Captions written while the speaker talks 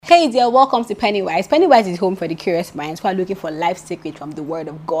Hey dear, welcome to Pennywise. Pennywise is home for the curious minds who are looking for life secrets from the Word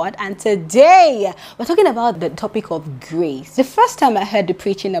of God. And today, we're talking about the topic of grace. The first time I heard the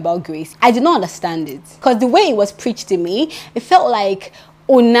preaching about grace, I did not understand it. Because the way it was preached to me, it felt like,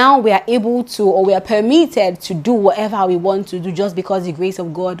 oh, now we are able to, or we are permitted to do whatever we want to do just because the grace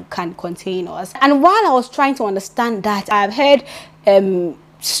of God can contain us. And while I was trying to understand that, I've heard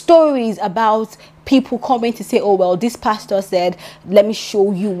stories about people coming to say, oh well, this pastor said, let me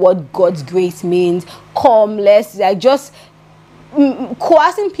show you what God's grace means, come, let's just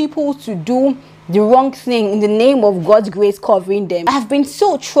coercing people to do the wrong thing in the name of God's grace covering them. I've been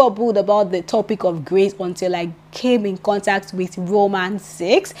so troubled about the topic of grace until I came in contact with Romans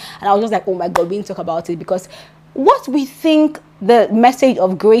 6, and I was just like, oh my God, we need to talk about it, because what we think the message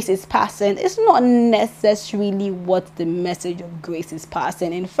of grace is passing is not necessarily what the message of grace is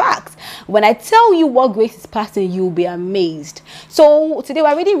passing. In fact, when I tell you what grace is passing, you'll be amazed. So today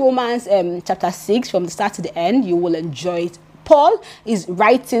we're reading Romans chapter 6 from the start to the end. You will enjoy it. Paul is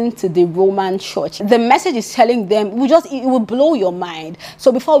writing to the Roman church. The message is telling them, it will blow your mind.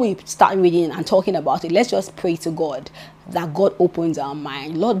 So before we start reading and talking about it, let's just pray to God that God opens our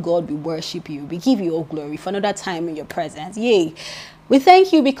mind. Lord God, we worship you. We give you all glory for another time in your presence. Yay. We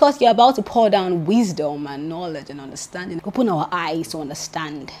thank you because you're about to pour down wisdom and knowledge and understanding. Open our eyes to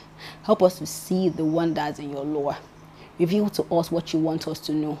understand. Help us to see the wonders in your law. Reveal to us what you want us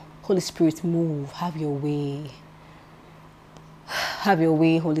to know. Holy Spirit, move. Have your way. Have your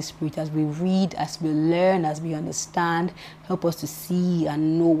way, Holy Spirit, as we read, as we learn, as we understand. Help us to see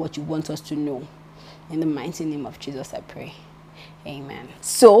and know what you want us to know. In the mighty name of Jesus, I pray. Amen.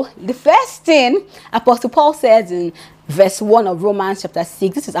 So, the first thing Apostle Paul says in verse 1 of Romans chapter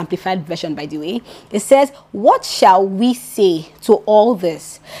 6, this is Amplified Version, by the way. It says, what shall we say to all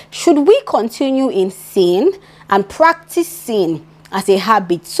this? Should we continue in sin and practice sin as a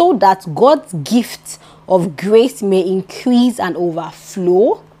habit so that God's gift of grace may increase and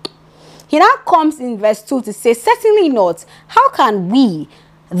overflow? He now comes in verse 2 to say, certainly not. How can we,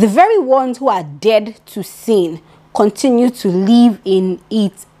 the very ones who are dead to sin, continue to live in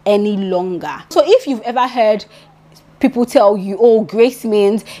it any longer? So if you've ever heard people tell you, oh, grace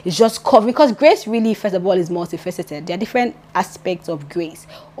means it's just covering, because grace really, first of all, is multifaceted. There are different aspects of grace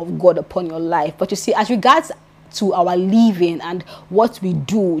of God upon your life. But you see, as regards to our living and what we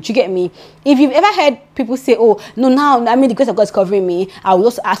do, you get me? If you've ever heard people say, oh no, now I mean the grace of God is covering me, I will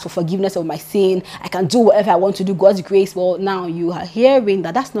also ask for forgiveness of my sin, I can do whatever I want to do, God's grace. Well, now you are hearing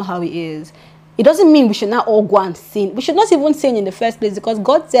that that's not how it is. It doesn't mean we should not all go and sin. We should not even sin in the first place, because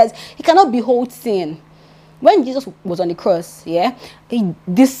God says he cannot behold sin. When Jesus was on the cross,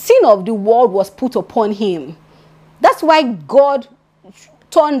 the sin of the world was put upon him. That's why God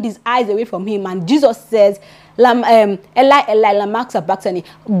turned his eyes away from him, and Jesus says, Eli, Eli, lama sabachthani.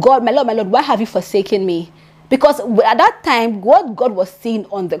 God, my Lord, why have you forsaken me? Because at that time, what God was seeing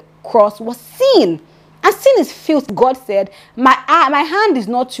on the cross was sin. And sin is filth. God said, my hand is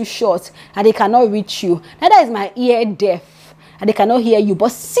not too short, and they cannot reach you. Neither is my ear deaf, and they cannot hear you. But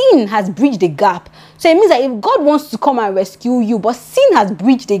sin has bridged the gap. So it means that if God wants to come and rescue you, but sin has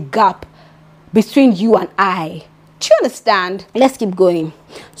bridged the gap between you and I. Do you understand? Let's keep going.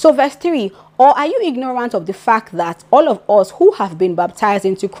 So verse 3, or are you ignorant of the fact that all of us who have been baptized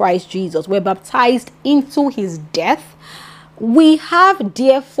into Christ Jesus were baptized into his death? We have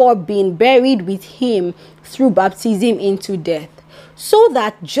therefore been buried with him through baptism into death, so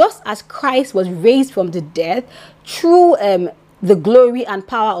that just as Christ was raised from the dead through the glory and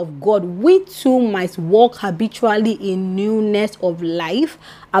power of God, we too might walk habitually in newness of life,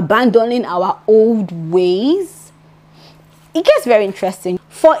 abandoning our old ways. It gets very interesting.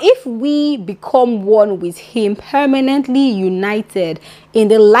 For if we become one with him, permanently united in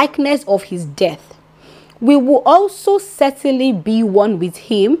the likeness of his death, we will also certainly be one with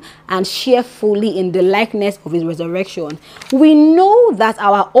him and share fully in the likeness of his resurrection. We know that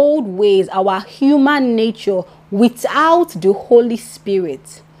our old ways, our human nature, without the Holy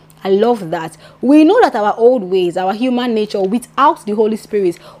Spirit, I love that. We know that our old ways, our human nature, without the Holy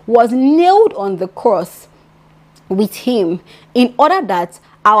Spirit, was nailed on the cross with him, in order that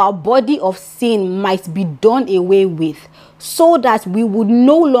our body of sin might be done away with, so that we would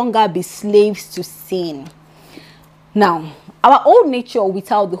no longer be slaves to sin. Now, our old nature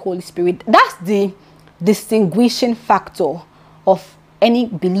without the Holy Spirit, that's the distinguishing factor of any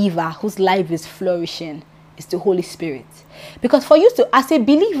believer whose life is flourishing, is the Holy Spirit. Because for you to, as a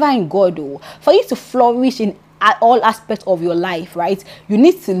believer in God, for you to flourish in all aspects of your life, right, you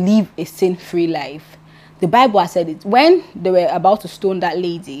need to live a sin-free life. The Bible has said it when they were about to stone that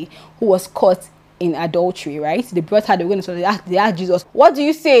lady who was caught in adultery, right? They brought her, they were going to stone her. They asked Jesus, what do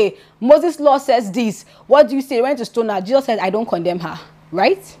you say? Moses' law says this. What do you say? They went to stone her. Jesus said, I don't condemn her,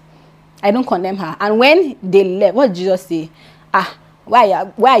 right? I don't condemn her. And when they left, what did Jesus say?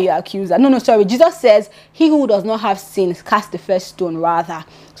 Why are you accuser? No, sorry. Jesus says, he who does not have sin, cast the first stone rather.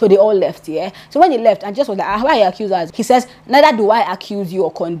 So they all left, yeah? So when they left, and Jesus was like, why are you accusers? He says, neither do I accuse you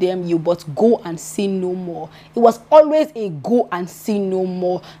or condemn you, but go and sin no more. It was always a go and sin no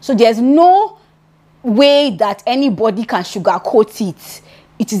more. So there's no way that anybody can sugarcoat it.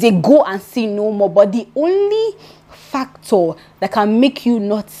 It is a go and sin no more. But the only factor that can make you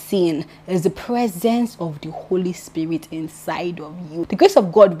not sin is the presence of the Holy Spirit inside of you. The grace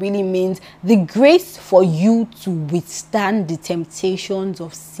of God really means the grace for you to withstand the temptations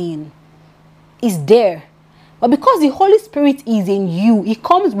of sin is there. But because the Holy Spirit is in you, it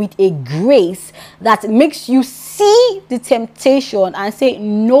comes with a grace that makes you see the temptation and say,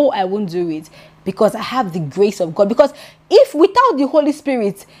 no, I won't do it, because I have the grace of God. Because if without the Holy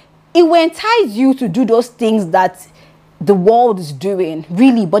Spirit, it will entice you to do those things that the world is doing,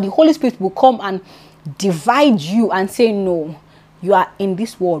 really, but the Holy Spirit will come and divide you and say, no, you are in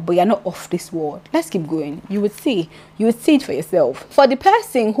this world, but you're not of this world. Let's keep going. You would see it for yourself. For the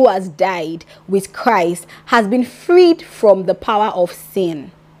person who has died with Christ has been freed from the power of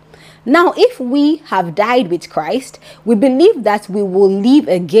sin. Now, if we have died with Christ, we believe that we will live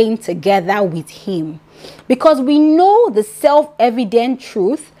again together with him, because we know the self-evident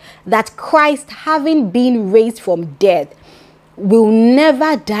truth that Christ, having been raised from death, will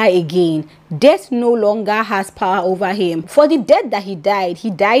never die again. Death no longer has power over him. For the death that he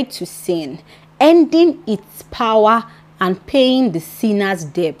died to sin, ending its power and paying the sinner's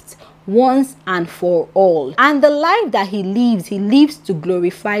debt once and for all. And the life that he lives to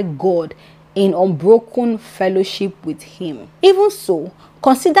glorify God in unbroken fellowship with him. Even so,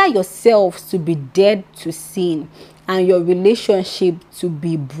 consider yourselves to be dead to sin and your relationship to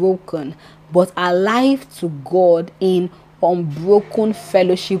be broken, but alive to God in unbroken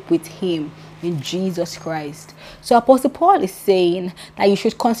fellowship with him in Jesus Christ. So Apostle Paul is saying that you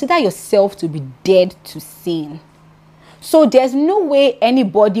should consider yourself to be dead to sin. So there's no way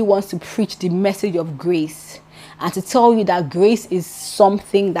anybody wants to preach the message of grace and to tell you that grace is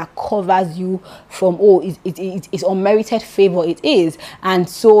something that covers you from, it's unmerited favor. It is. And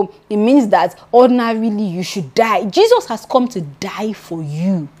so it means that ordinarily you should die. Jesus has come to die for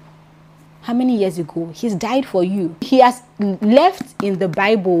you. How many years ago? He's died for you. He has left in the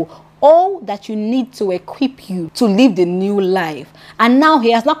Bible all that you need to equip you to live the new life. And now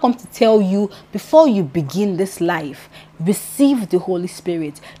he has not come to tell you, before you begin this life, receive the Holy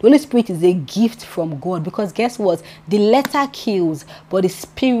Spirit. The Holy Spirit is a gift from God, because guess what? The letter kills, but the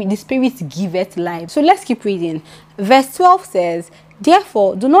Spirit giveth life. So let's keep reading. Verse 12 says,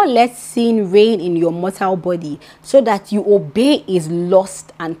 therefore, do not let sin reign in your mortal body, so that you obey its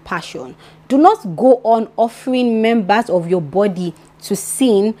lust and passion. Do not go on offering members of your body to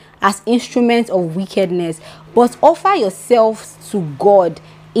sin as instruments of wickedness, but offer yourselves to God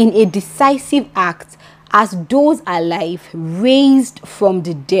in a decisive act as those alive, raised from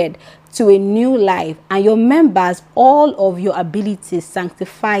the dead to a new life, and your members, all of your abilities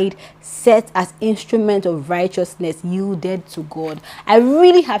sanctified, set as instruments of righteousness, yielded to God. I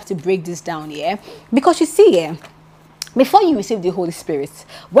really have to break this down here, because you see, before you receive the Holy Spirit,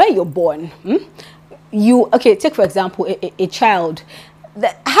 when you're born, take for example a child.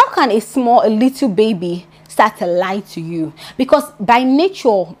 How can a little baby start to lie to you? Because by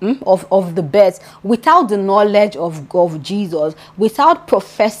nature of the birth, without the knowledge of Jesus, without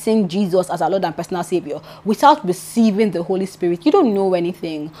professing Jesus as our Lord and personal Savior, without receiving the Holy Spirit, you don't know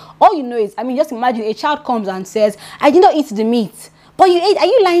anything. All you know is, just imagine a child comes and says, I did not eat the meat. But you ate. Are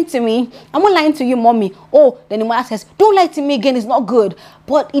you lying to me? I'm not lying to you, mommy. Oh, then the mother says, don't lie to me again. It's not good.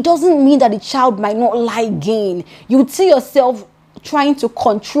 But it doesn't mean that the child might not lie again. You would see yourself trying to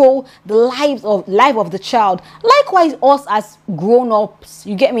control the life of the child. Likewise, us as grown-ups,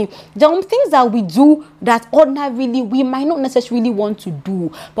 you get me? There are things that we do that ordinarily we might not necessarily want to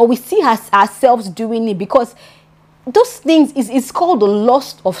do, but we see ourselves doing it because those things is called the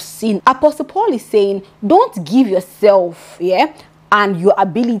lust of sin. Apostle Paul is saying, don't give yourself, and your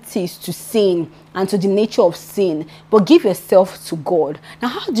abilities to sin and to the nature of sin, but give yourself to God. Now,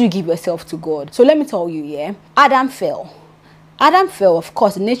 how do you give yourself to God? So let me tell you, Adam fell, of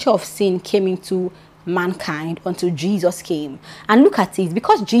course. The nature of sin came into mankind until Jesus came. And look at it,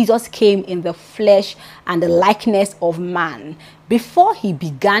 because Jesus came in the flesh and the likeness of man, before he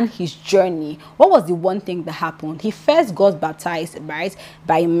began his journey, what was the one thing that happened? He first got baptized, right,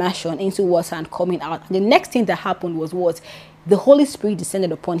 by immersion into water and coming out. And the next thing that happened was what? The Holy Spirit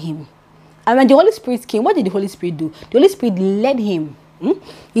descended upon him. And when the Holy Spirit came, what did the Holy Spirit do? The Holy Spirit led him.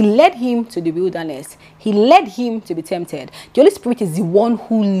 He led him to the wilderness. He led him to be tempted. The Holy Spirit is the one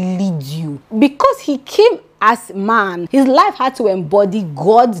who leads you. Because he came as man, his life had to embody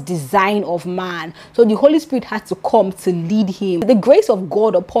God's design of man. So the Holy Spirit had to come to lead him. The grace of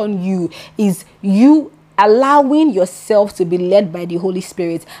God upon you is you allowing yourself to be led by the Holy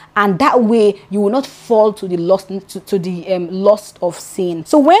Spirit, and that way you will not fall to the lust of sin.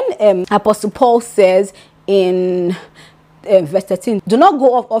 So when Apostle Paul says in verse 13, do not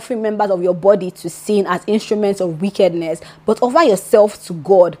go off offering members of your body to sin as instruments of wickedness, but offer yourself to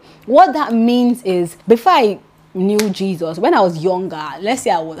God. What that means is, before I knew Jesus, when I was younger, let's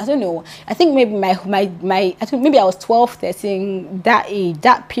say I think maybe maybe I was 12, 13, that age,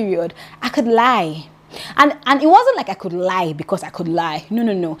 that period, I could lie. And it wasn't like I could lie because I could lie.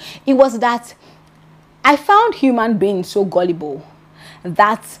 No. It was that I found human beings so gullible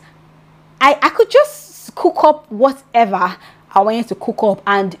that I could just cook up whatever I wanted to cook up,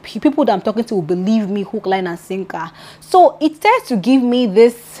 and people that I'm talking to will believe me hook, line, and sinker. So it started to give me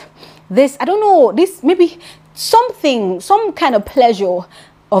this I don't know, this maybe some kind of pleasure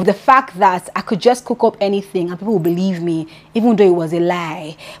of the fact that I could just cook up anything and people will believe me, even though it was a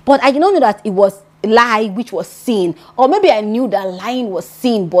lie. But I did not know that it was lie which was sin, or maybe I knew that lying was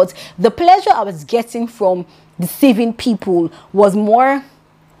sin, but the pleasure I was getting from deceiving people was more,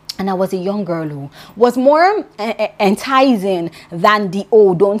 and I was a young girl who was more enticing than the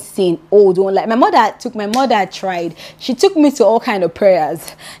don't sin, don't lie. My mother tried. She took me to all kind of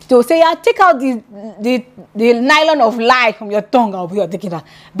prayers. She would say, yeah, take out the nylon of lie from your tongue. I'll be taking that.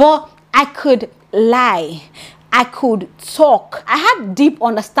 But I could lie. I could talk. I had deep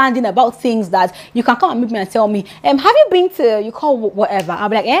understanding about things that you can come and meet me and tell me, have you been to, you call whatever? I'll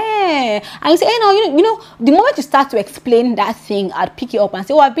be like, eh. And you say, no, you know, the moment you start to explain that thing, I'd pick it up and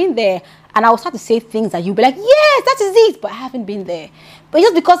say, I've been there. And I'll start to say things that you'll be like, yes, that is it. But I haven't been there. But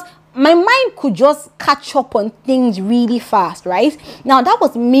just because my mind could just catch up on things really fast, right? Now, that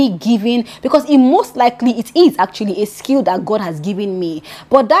was me giving, because it is actually a skill that God has given me.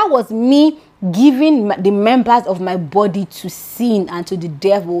 But that was me giving the members of my body to sin and to the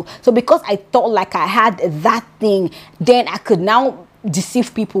devil. So because I thought like I had that thing, then I could now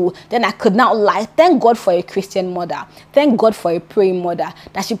deceive people, then I could not lie. Thank God for a Christian mother. Thank God for a praying mother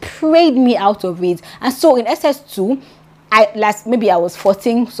that she prayed me out of it. And so in SS2, maybe I was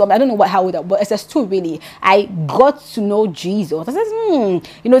 14, so I don't know how old, but SS2 really, I got to know Jesus. I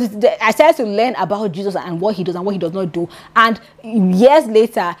said, I started to learn about Jesus and what he does and what he does not do. And years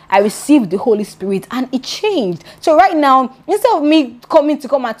later, I received the Holy Spirit and it changed. So right now, instead of me come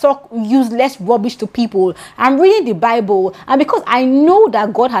and talk useless rubbish to people, I'm reading the Bible, and because I know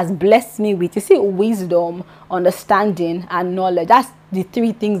that God has blessed me with, wisdom, understanding, and knowledge. That's the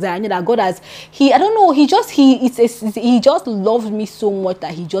three things that I know that God has. He just loves me so much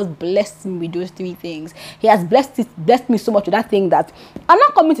that he just blessed me with those three things. He has blessed me so much with that thing that I'm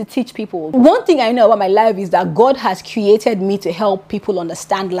not coming to teach people. One thing I know about my life is that God has created me to help people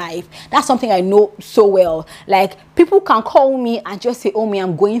understand life. That's something I know so well. Like, people can call me and just say, oh, me,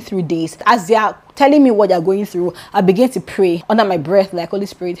 I'm going through this. As they are telling me what they're going through, I begin to pray under my breath, like, Holy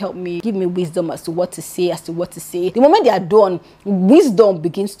Spirit, help me, give me wisdom as to what to say, The moment they are done, wisdom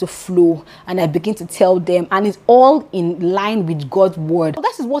begins to flow, and I begin to tell them, and it's all in line with God's word.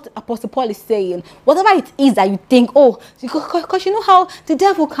 That is what Apostle Paul is saying. Whatever it is that you think, because you know how the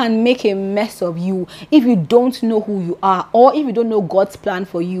devil can make a mess of you if you don't know who you are, or if you don't know God's plan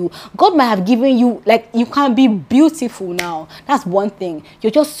for you. God might have given you, like, you can be beautiful now. That's one thing.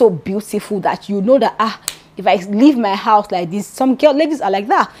 You're just so beautiful that you know that, if I leave my house like this, some ladies are like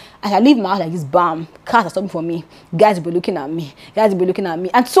that. As I leave my house like this, bam, cars are stopping for me. Guys will be looking at me.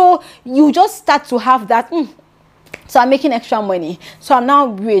 And so you just start to have that, so I'm making extra money, so I'm now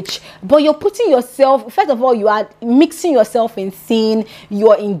rich. But you're putting yourself, first of all, you are mixing yourself in sin,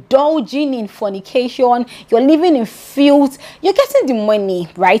 you're indulging in fornication, you're living in filth, you're getting the money,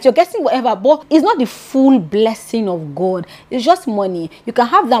 right? You're getting whatever, but it's not the full blessing of God. It's just money. You can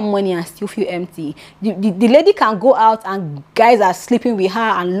have that money and still feel empty. The lady can go out and guys are sleeping with her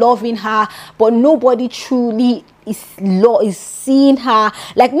and loving her, but nobody truly is seeing her.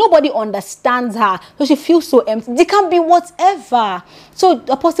 Like, nobody understands her, so she feels so empty. They can be whatever. So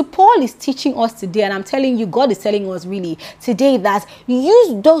Apostle Paul is teaching us today, and I'm telling you, God is telling us really today that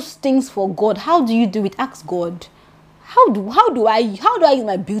use those things for God. How do you do it? Ask God. How do I use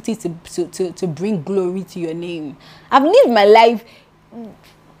my beauty to bring glory to your name? I've lived my life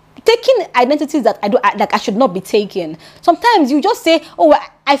taking identities that I should not be taking. Sometimes you just say, oh,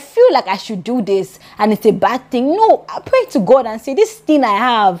 I feel like I should do this and it's a bad thing. No, I pray to God and say, this thing I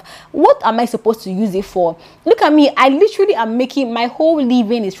have, what am I supposed to use it for? Look at me. I literally am making, my whole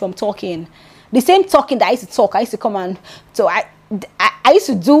living is from talking. The same talking that I used to talk, I used to come and, so I used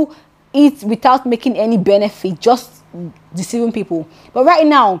to do it without making any benefit, just deceiving people. But right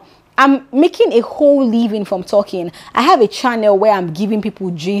now, I'm making a whole living from talking. I have a channel where I'm giving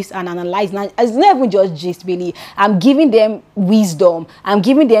people gist and analyzing. It's not even just gist, really. I'm giving them wisdom. I'm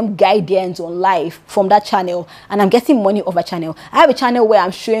giving them guidance on life from that channel. And I'm getting money off a channel. I have a channel where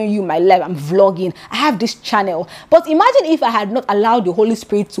I'm showing you my life. I'm vlogging. I have this channel. But imagine if I had not allowed the Holy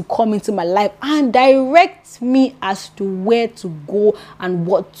Spirit to come into my life and direct me as to where to go and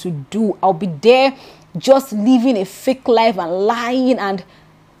what to do. I'll be there just living a fake life and lying and...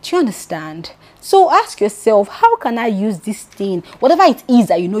 Do you understand? So ask yourself, how can I use this thing, whatever it is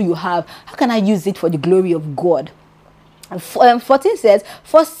that you know you have, how can I use it for the glory of God? 14 says,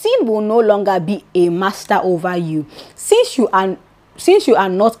 for sin will no longer be a master over you, since you are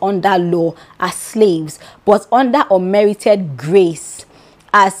not under law as slaves, but under unmerited grace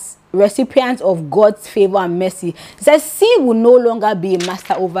as recipients of God's favor and mercy. It says sin will no longer be a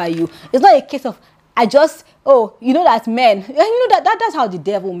master over you. It's not a case of you know that men, you know that's how the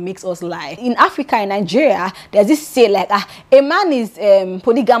devil makes us lie. In Africa, in Nigeria, there's this say like, a man is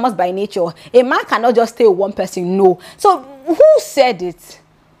polygamous by nature. A man cannot just stay with one person. No. So who said it?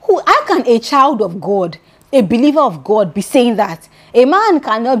 How can a child of God, a believer of God, be saying that? A man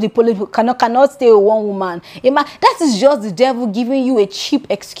cannot be cannot stay with one woman. That is just the devil giving you a cheap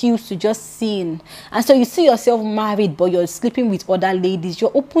excuse to just sin. And so you see yourself married, but you're sleeping with other ladies.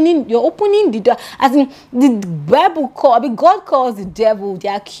 You're opening the door. As in the Bible God calls the devil the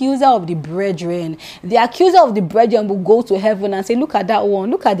accuser of the brethren. The accuser of the brethren will go to heaven and say, look at that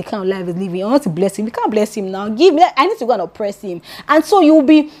one. Look at the kind of life he's living. I want to bless him. You can't bless him now. Give me that. I need to go and oppress him. And so you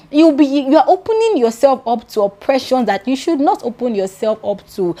are opening yourself up to oppression that you should not open yourself up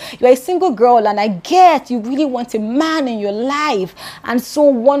to. You're a single girl, and I get you really want a man in your life, and so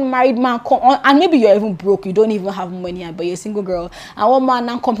one married man come on, and maybe you're even broke, you don't even have money, but you're a single girl, and one man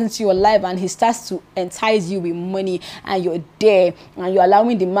now comes into your life and he starts to entice you with money, and you're there and you're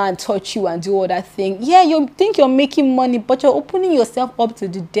allowing the man touch you and do all that thing. Yeah, you think you're making money, but you're opening yourself up to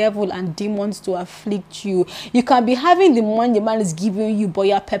the devil and demons to afflict you. You can be having the money the man is giving you, but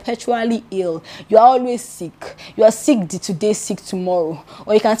you're perpetually ill. You're always sick. You are sick today, sick tomorrow.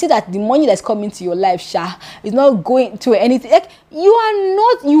 Or you can see that the money that's coming to your life, is not going to anything. Like,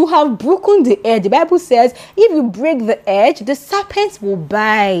 you have broken the edge. The Bible says, if you break the edge, the serpent will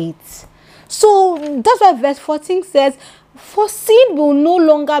bite. So that's why verse 14 says, for sin will no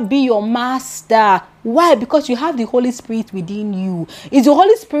longer be your master. Why? Because you have the Holy Spirit within you. It's the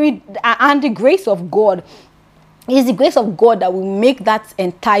Holy Spirit and the grace of God. It's the grace of God that will make that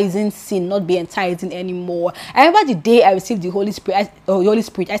enticing sin not be enticing anymore. I remember the day I received the Holy Spirit.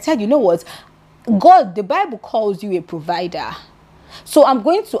 I said, you know what? God, the Bible calls you a provider. So I'm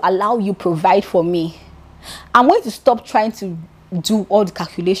going to allow you provide for me. I'm going to stop trying to do all the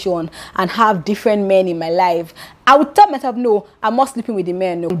calculation and have different men in my life. I would tell myself, no, I'm not sleeping with the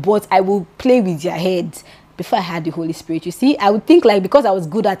men, no, but I will play with their heads. Before I had the Holy Spirit, you see, I would think like, because I was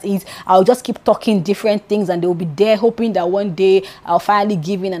good at it, I'll just keep talking different things, and they'll be there hoping that one day I'll finally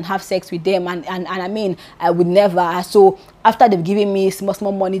give in and have sex with them, and I mean, I would never. So after they've given me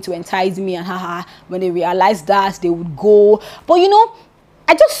small money to entice me, and when they realize that, they would go. But you know,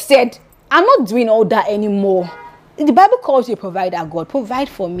 I just said, I'm not doing all that anymore. The Bible calls you a provider. God, provide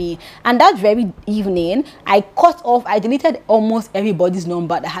for me. And that very evening, I deleted almost everybody's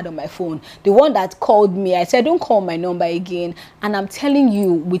number that I had on my phone. The one that called me, I said, don't call my number again. And I'm telling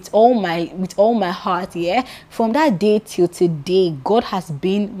you, with all my heart, yeah, from that day till today, God has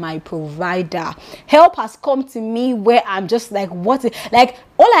been my provider. Help has come to me where I'm just like, all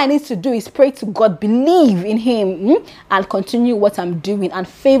I need to do is pray to God, believe in him, and continue what I'm doing. And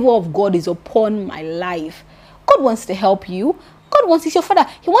favor of God is upon my life. God wants to help you. God wants, he's your father.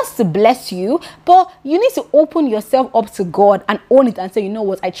 He wants to bless you, but you need to open yourself up to God and own it and say, you know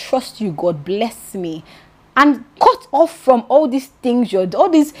what, I trust you, God, bless me. And cut off from all these things, all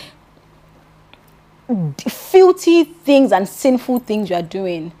these filthy things and sinful things you're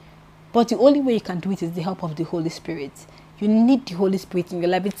doing. But the only way you can do it is the help of the Holy Spirit. You need the Holy Spirit in your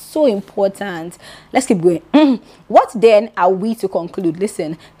life. It's so important. Let's keep going. What then are we to conclude?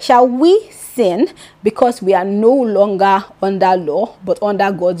 Listen, shall we sin because we are no longer under law, but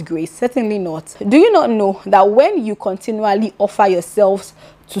under God's grace? Certainly not. Do you not know that when you continually offer yourselves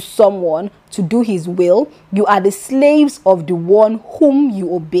to someone to do his will, you are the slaves of the one whom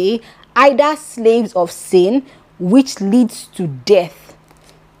you obey, either slaves of sin, which leads to death,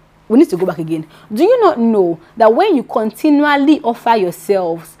 we need to go back again. Do you not know that when you continually offer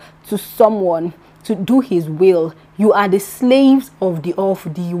yourselves to someone to do his will, you are the slaves of the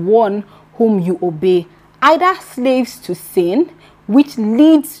one whom you obey, either slaves to sin, which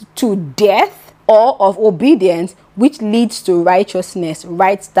leads to death, or of obedience, which leads to righteousness,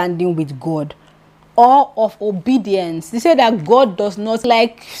 right standing with God. Or of obedience. They say that God does not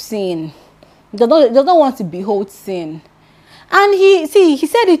like sin. He does not want to behold sin. And he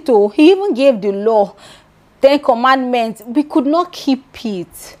said it too. He even gave the law, 10 commandments. We could not keep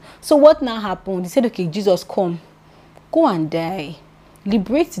it. So what now happened? He said, okay, Jesus, come. Go and die.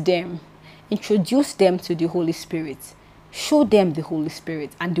 Liberate them. Introduce them to the Holy Spirit. Show them the Holy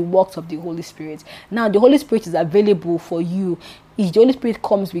Spirit and the works of the Holy Spirit. Now, the Holy Spirit is available for you. The Holy Spirit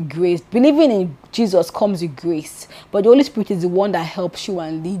comes with grace. Believing in Jesus comes with grace. But the Holy Spirit is the one that helps you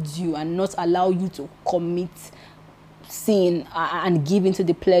and leads you and not allow you to commit sin and give into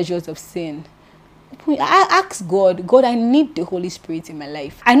the pleasures of sin. I ask God, I need the Holy Spirit in my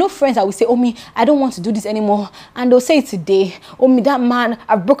life. I know friends that will say, oh me, I don't want to do this anymore. And they'll say it today, oh me, that man,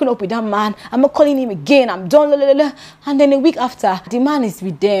 I've broken up with that man. I'm not calling him again. I'm done. And then a week after, the man is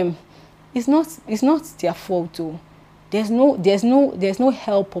with them. It's not their fault too. There's no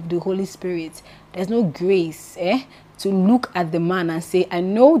help of the Holy Spirit. There's no grace to look at the man and say, I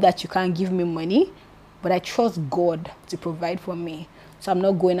know that you can't give me money, but I trust God to provide for me. So I'm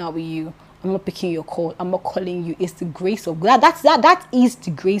not going out with you. I'm not picking your call. I'm not calling you. It's the grace of God. That is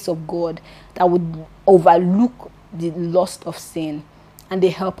the grace of God that would overlook the lust of sin and the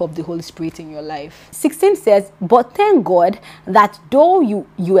help of the Holy Spirit in your life. 16 says, but thank God that though you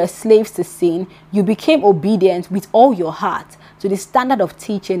were slaves to sin, you became obedient with all your heart to the standard of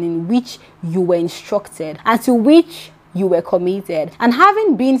teaching in which you were instructed and to which you were committed. And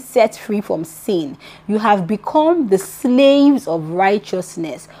having been set free from sin, you have become the slaves of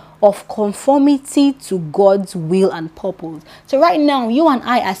righteousness, of conformity to God's will and purpose. So right now, you and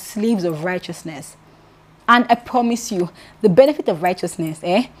I are slaves of righteousness. And I promise you, the benefit of righteousness,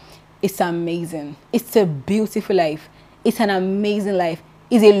 it's amazing. It's a beautiful life. It's an amazing life.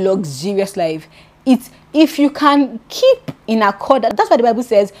 It's a luxurious life. If you can keep in accord, that's why the Bible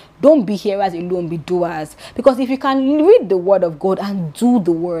says, don't be hearers alone, be doers. Because if you can read the word of God and do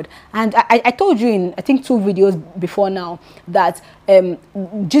the word, and I told you in, I think 2 videos before now, that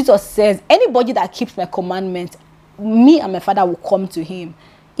Jesus says, anybody that keeps my commandments, me and my Father will come to him.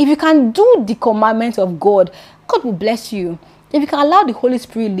 If you can do the commandments of God, God will bless you. If you can allow the Holy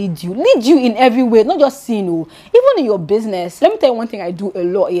Spirit lead you in every way, not just sin, even in your business. Let me tell you one thing I do a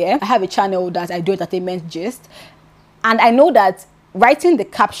lot here. I have a channel that I do entertainment gist, and I know that writing the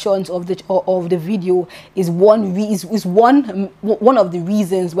captions of the video is one of the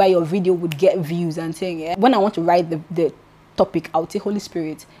reasons why your video would get views and thing. Yeah? When I want to write the topic, I'll say, Holy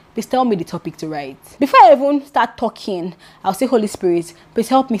Spirit, please tell me the topic to write. Before I even start talking, I'll say, Holy Spirit, please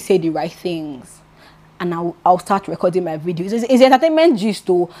help me say the right things. And I'll start recording my videos. It's entertainment gist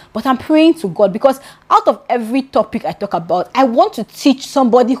though, but I'm praying to God, because out of every topic I talk about, I want to teach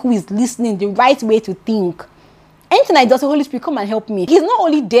somebody who is listening the right way to think. Anything I do, say, Holy Spirit, come and help me. He's not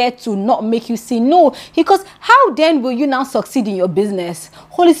only there to not make you sin, no, because how then will you now succeed in your business?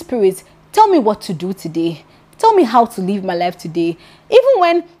 Holy Spirit, tell me what to do today. Tell me how to live my life today.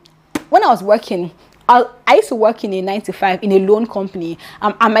 Even when I was working, I used to work in a 9-to-5 in a loan company,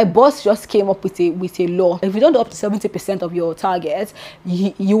 and my boss just came up with a law. If you don't do up to 70% of your target,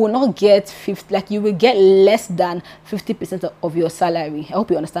 you will not get 50, like you will get less than 50% of your salary. I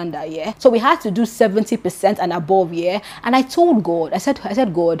hope you understand that, yeah. So we had to do 70% and above, yeah. And I told God, I said,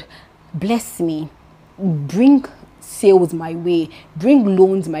 God, bless me, bring sales my way, bring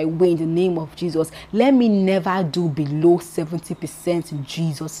loans my way in the name of Jesus. Let me never do below 70% in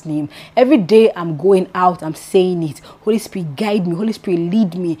Jesus' name. Every day I'm going out, I'm saying it. Holy Spirit, guide me. Holy Spirit,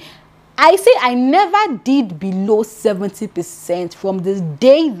 lead me. I say I never did below 70% from the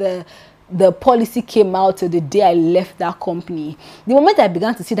day the policy came out to the day I left that company. The moment I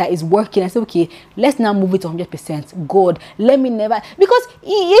began to see that it's working, I said, okay, let's now move it to 100%. God, let me never, because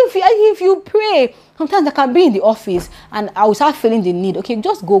if you pray, sometimes I can be in the office and I will start feeling the need. Okay,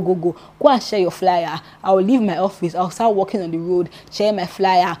 just go and share your flyer. I will leave my office. I'll start walking on the road, share my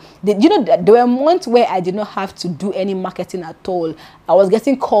flyer. There were months where I did not have to do any marketing at all. I was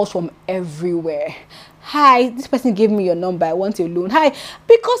getting calls from everywhere. Hi, this person gave me your number. I want a loan. Hi,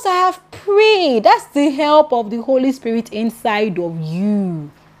 because I have prayed. That's the help of the Holy Spirit inside of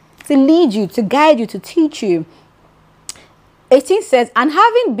you to lead you, to guide you, to teach you. 18 says, and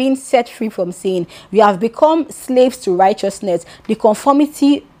having been set free from sin, you have become slaves to righteousness, the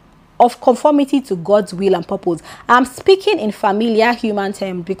conformity of conformity to God's will and purpose. I'm speaking in familiar human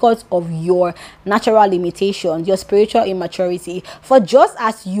terms because of your natural limitations, your spiritual immaturity. For just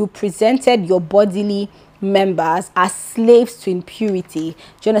as you presented your bodily members as slaves to impurity, do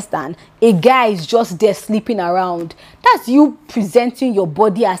you understand? A guy is just there sleeping around. That's you presenting your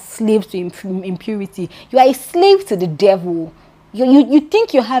body as slaves to impurity. You are a slave to the devil. You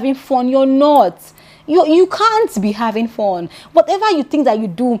think you're having fun. You're not. You can't be having fun. Whatever you think that you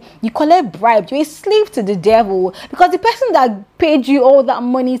do, you collect bribe. You're a slave to the devil, because the person that paid you all that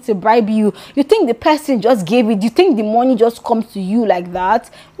money to bribe you, you think the person just gave it. You think the money just comes to you like that.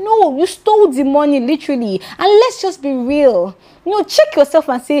 No, you stole the money literally. And let's just be real. Check yourself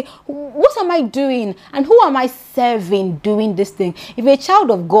and say, what am I doing? And who am I serving doing this thing? If you're a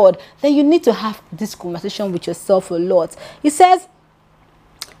child of God, then you need to have this conversation with yourself a lot. He says,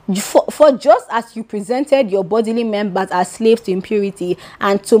 for just as you presented your bodily members as slaves to impurity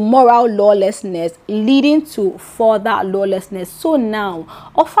and to moral lawlessness, leading to further lawlessness, so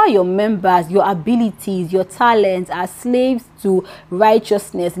now offer your members, your abilities, your talents as slaves to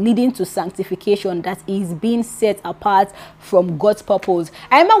righteousness, leading to sanctification that is being set apart from God's purpose.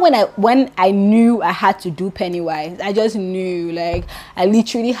 I remember when I knew I had to do Pennywise. I just knew, like, I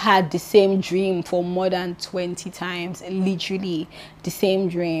literally had the same dream for more than 20 times. Literally the same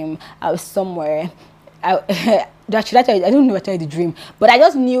dream. I was somewhere. I don't know what I the dream, but I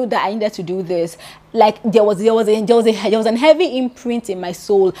just knew that I needed to do this. Like there was a heavy imprint in my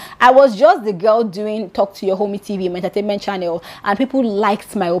soul. I was just the girl doing Talk to Your Homie TV, my entertainment channel, and people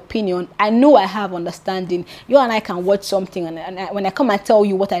liked my opinion. I know I have understanding. You and I can watch something, and when I come and tell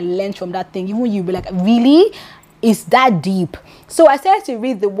you what I learned from that thing, even you be like, really? Is that deep? So I started to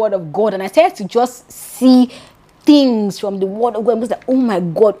read the Word of God, and I started to just see things from the Word of God. I was like, oh my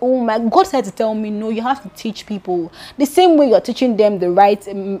God. God started to tell me, no, you have to teach people the same way you're teaching them the right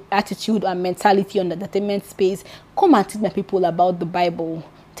attitude and mentality on the entertainment space. Come and teach my people about the Bible.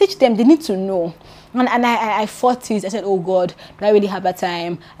 Teach them. They need to know. And I fought it. I said, oh God, do I really have that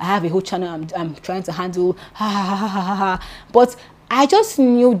time? I have a whole channel I'm trying to handle. But I just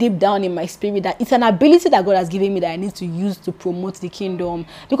knew deep down in my spirit that it's an ability that God has given me that I need to use to promote the kingdom.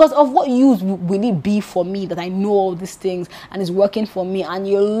 Because of what use will it be for me that I know all these things and it's working for me, and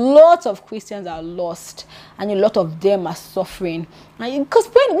a lot of Christians are lost and a lot of them are suffering. Because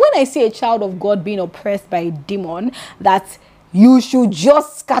when I see a child of God being oppressed by a demon, that you should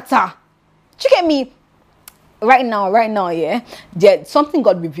just scatter. Look at me. Right now, yeah, something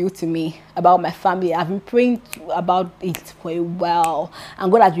God revealed to me about my family. I've been praying about it for a while,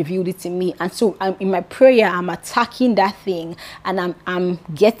 and God has revealed it to me. And so, in my prayer, I'm attacking that thing, and I'm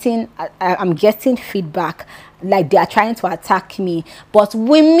getting feedback, like they are trying to attack me. But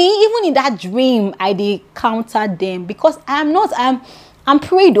with me, even in that dream, I countered them, because I'm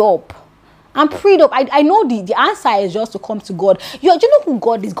prayed up. I'm prayed up. I know the answer is just to come to God. Do you know who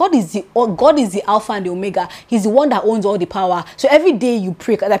God is? God is the Alpha and the Omega. He's the one that owns all the power. So every day you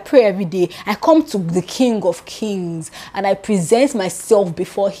pray, because I pray every day, I come to the King of Kings and I present myself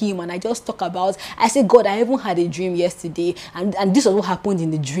before him, and I just talk about, I say, God, I even had a dream yesterday, and this was what happened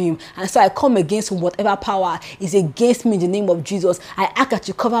in the dream. And so I come against whatever power is against me in the name of Jesus. I ask that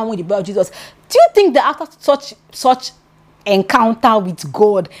you cover me with the blood of Jesus. Do you think that after such encounter with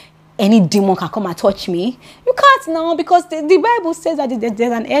God, any demon can come and touch me? You can't now, because the Bible says that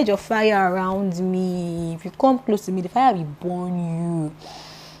there's an edge of fire around me. If you come close to me, the fire will burn you.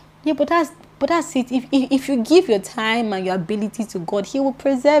 Yeah, but that's it. If you give your time and your ability to God, he will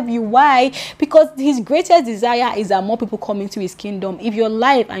preserve you. Why? Because his greatest desire is that more people come into his kingdom. If your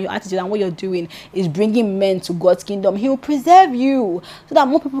life and your attitude and what you're doing is bringing men to God's kingdom, he will preserve you so that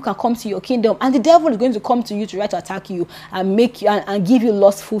more people can come to your kingdom. And the devil is going to come to you to try to attack you and make you and give you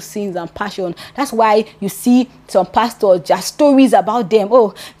lustful sins and passion. That's why you see some pastors, just stories about them.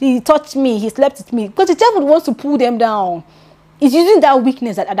 Oh, he touched me, he slept with me. Because the devil wants to pull them down. It's using that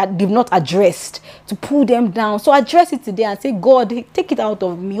weakness that they've not addressed to pull them down. So address it today and say, God, take it out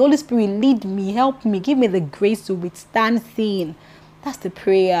of me. Holy Spirit, lead me, help me, give me the grace to withstand sin. That's the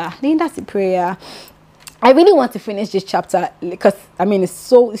prayer. I think that's the prayer. I really want to finish this chapter because, it's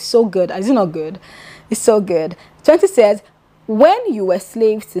so good. Is it not good? It's so good. 20 says, when you were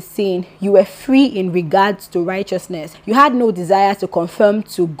slaves to sin, you were free in regards to righteousness. You had no desire to conform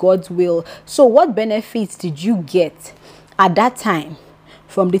to God's will. So what benefits did you get at that time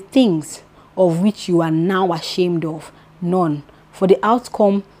from the things of which you are now ashamed of? None. For the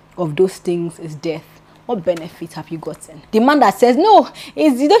outcome of those things is death. What benefit have you gotten? The man that says, no,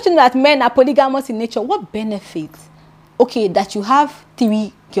 it's the doctrine that men are polygamous in nature. What benefit? Okay, that you have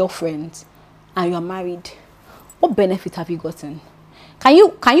 3 girlfriends and you are married. What benefit have you gotten? Can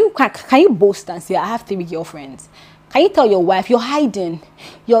you boast and say, I have 3 girlfriends? Can you tell your wife you're hiding?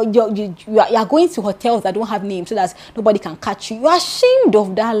 You're going to hotels that don't have names so that nobody can catch you. You're ashamed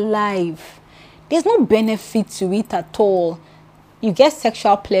of that life. There's no benefit to it at all. You get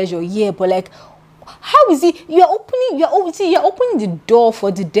sexual pleasure, yeah, but like, how is it? You're opening the door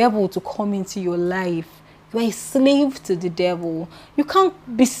for the devil to come into your life. You're a slave to the devil. You can't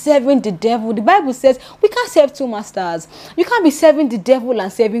be serving the devil. The Bible says we can't serve 2 masters. You can't be serving the devil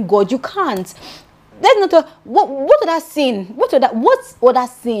and serving God. You can't. That's not what other sin? What's other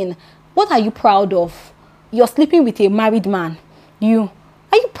sin? What are you proud of? You're sleeping with a married man. Are you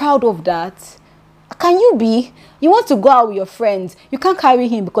proud of that? Can you be? You want to go out with your friends. You can't carry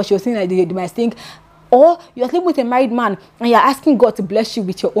him because you're saying that they might think. Or you're sleeping with a married man and you're asking God to bless you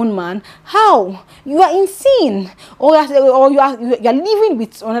with your own man. How? You are insane. Or you're living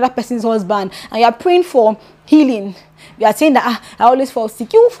with another person's husband and you're praying for healing. You are saying that I always fall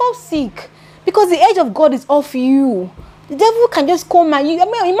sick. You will fall sick because the edge of God is off you. The devil can just come and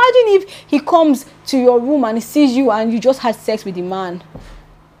imagine if he comes to your room and he sees you and you just had sex with the man.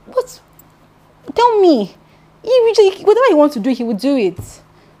 What? Tell me. Whatever he wants to do, he will do it.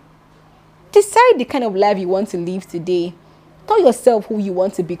 Decide the kind of life you want to live today. Tell yourself who you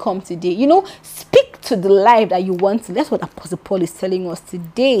want to become today. Speak to the life that you want to. That's what Apostle Paul is telling us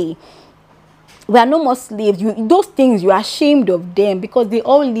today. We are no more slaves. Those things, you are ashamed of them because they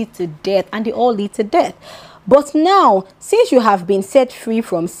all lead to death, and they all lead to death. But now, since you have been set free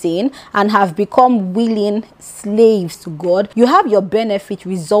from sin and have become willing slaves to God, you have your benefit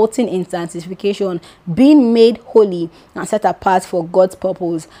resulting in sanctification, being made holy and set apart for God's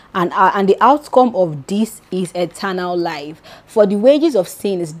purpose. And the outcome of this is eternal life. For the wages of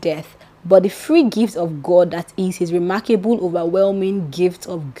sin is death, but the free gift of God, that is his remarkable, overwhelming gift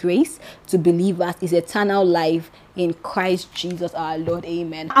of grace to believers, is eternal life in Christ Jesus our Lord.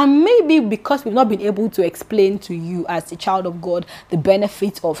 Amen. And maybe because we've not been able to explain to you as a child of God the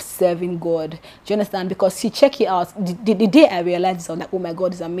benefits of serving God. Do you understand? Because check it out. The day I realized this, I was like, oh my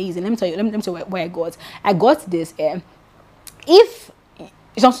God, it's amazing. Let me tell you where I got this. If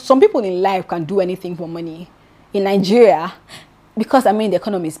some people in life can do anything for money in Nigeria, because the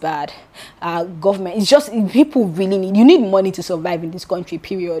economy is bad, government, it's just people really you need money to survive in this country,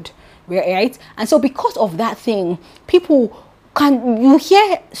 period, right? And so because of that thing, you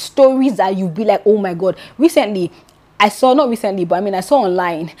hear stories that you be like, oh my God. I saw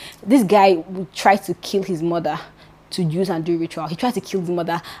online, this guy tried to kill his mother to use and do ritual. He tried to kill the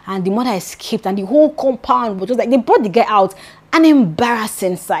mother and the mother escaped, and the whole compound was just like, they brought the guy out. An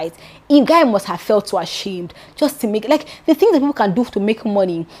embarrassing sight. The guy must have felt so ashamed just to make, like, the things that people can do to make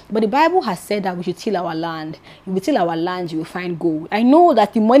money. But the Bible has said that we should till our land. If we till our land, you will find gold. I know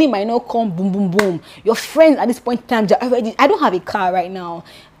that the money might not come boom, boom, boom. Your friends at this point in time, I don't have a car right now.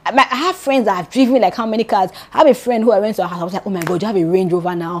 I have friends that have driven like how many cars. I have a friend who I went to her house. I was like, oh my God, you have a Range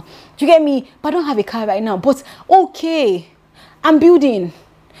Rover now. Do you get me? But I don't have a car right now. But okay, I'm building.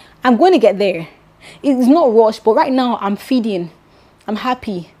 I'm going to get there. It's not rushed, but right now I'm feeding. I'm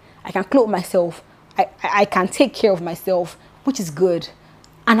happy. I can clothe myself. I can take care of myself, which is good.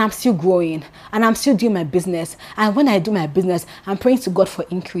 And I'm still growing. And I'm still doing my business. And when I do my business, I'm praying to God for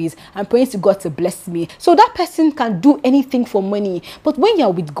increase. I'm praying to God to bless me. So that person can do anything for money. But when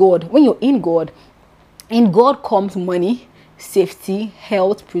you're with God, when you're in God comes money, safety,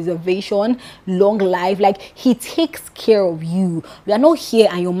 health, preservation, long life. Like, he takes care of you. We are not here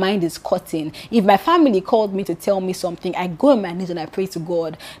and your mind is cutting. If my family called me to tell me something, I go on my knees and I pray to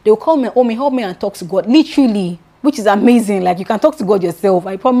God. They will call me, oh, me, help me and talk to God. Literally, which is amazing. Like, you can talk to God yourself.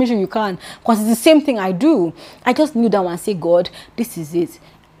 I promise you can. Because it's the same thing I do. I just kneel down and say, God, this is it.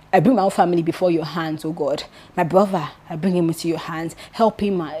 I bring my own family before your hands, oh God. My brother, I bring him into your hands. Help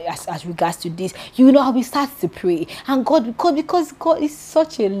him as regards to this. I will start to pray. And because God is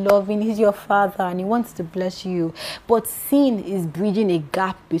such a loving, he's your father and he wants to bless you. But sin is bridging a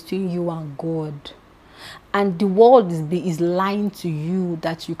gap between you and God. And the world is lying to you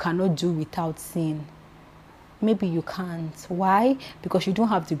that you cannot do without sin. Maybe you can't. Why? Because you don't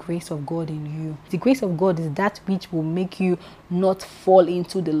have the grace of God in you. The grace of God is that which will make you not fall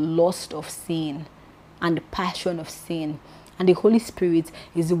into the lust of sin and the passion of sin. And the Holy Spirit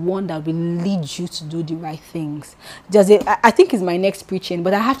is the one that will lead you to do the right things. I think it's my next preaching,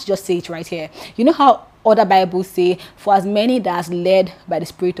 but I have to just say it right here. You know how other Bibles say, for as many that are led by the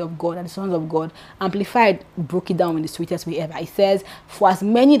Spirit of God and the sons of God. Amplified broke it down in the sweetest way ever. It says, for as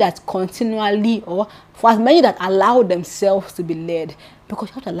many that continually, or for as many that allow themselves to be led. Because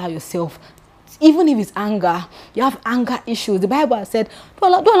you have to allow yourself. Even if it's anger, you have anger issues. The Bible has said,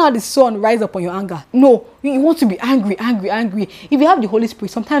 don't allow the sun rise up on your anger. No, you want to be angry. If you have the Holy Spirit,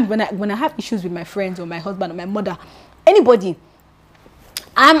 sometimes when I have issues with my friends or my husband or my mother, anybody,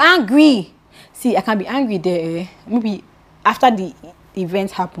 I'm angry. See, I can be angry there. Maybe after the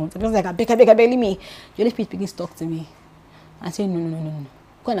event happens, I'm just like, I beg me. The Holy Spirit begins to talk to me and say, no.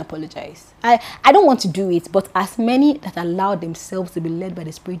 Go and apologize. I don't want to do it, but as many that allow themselves to be led by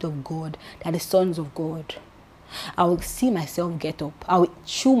the Spirit of God, they are the sons of God. I will see myself get up. I will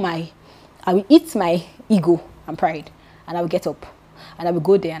eat my ego and pride, and I will get up, and I will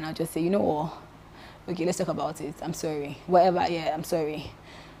go there, and I'll just say, you know what? Okay, let's talk about it. I'm sorry. Whatever. Yeah, I'm sorry.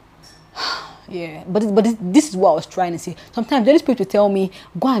 Yeah, but this is what I was trying to say. Sometimes the Holy Spirit will tell me,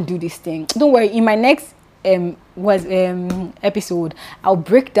 go and do this thing. Don't worry. In my next episode, I'll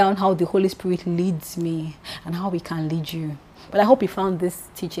break down how the Holy Spirit leads me and how we can lead you. But I hope you found this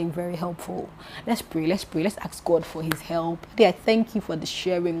teaching very helpful. Let's pray. Let's ask God for his help. I thank you for the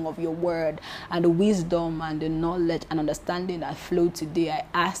sharing of your word and the wisdom and the knowledge and understanding that flowed today. I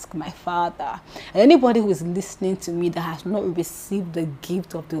ask my Father, and anybody who is listening to me that has not received the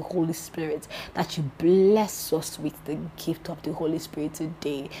gift of the Holy Spirit, that you bless us with the gift of the Holy Spirit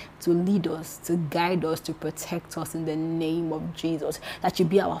today to lead us, to guide us, to protect us in the name of Jesus. That you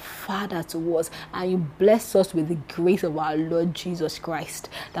be our Father to us and you bless us with the grace of our Lord Jesus Christ,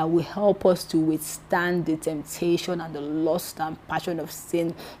 that will help us to withstand the temptation and the lust and passion of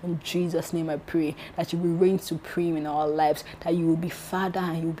sin. In Jesus' name I pray that you will reign supreme in our lives, that you will be Father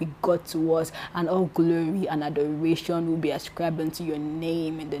and you will be God to us, and all glory and adoration will be ascribed unto your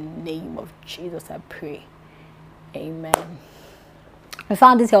name. In the name of Jesus I pray. Amen. If you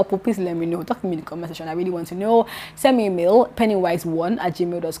found this helpful, please let me know. Talk to me in the comment section. I really want to know. Send me an email,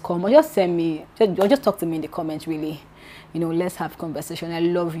 pennywise1@gmail.com, or just talk to me in the comments, really. Let's have conversation. I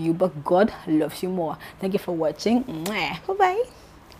love you, but God loves you more. Thank you for watching. Bye-bye.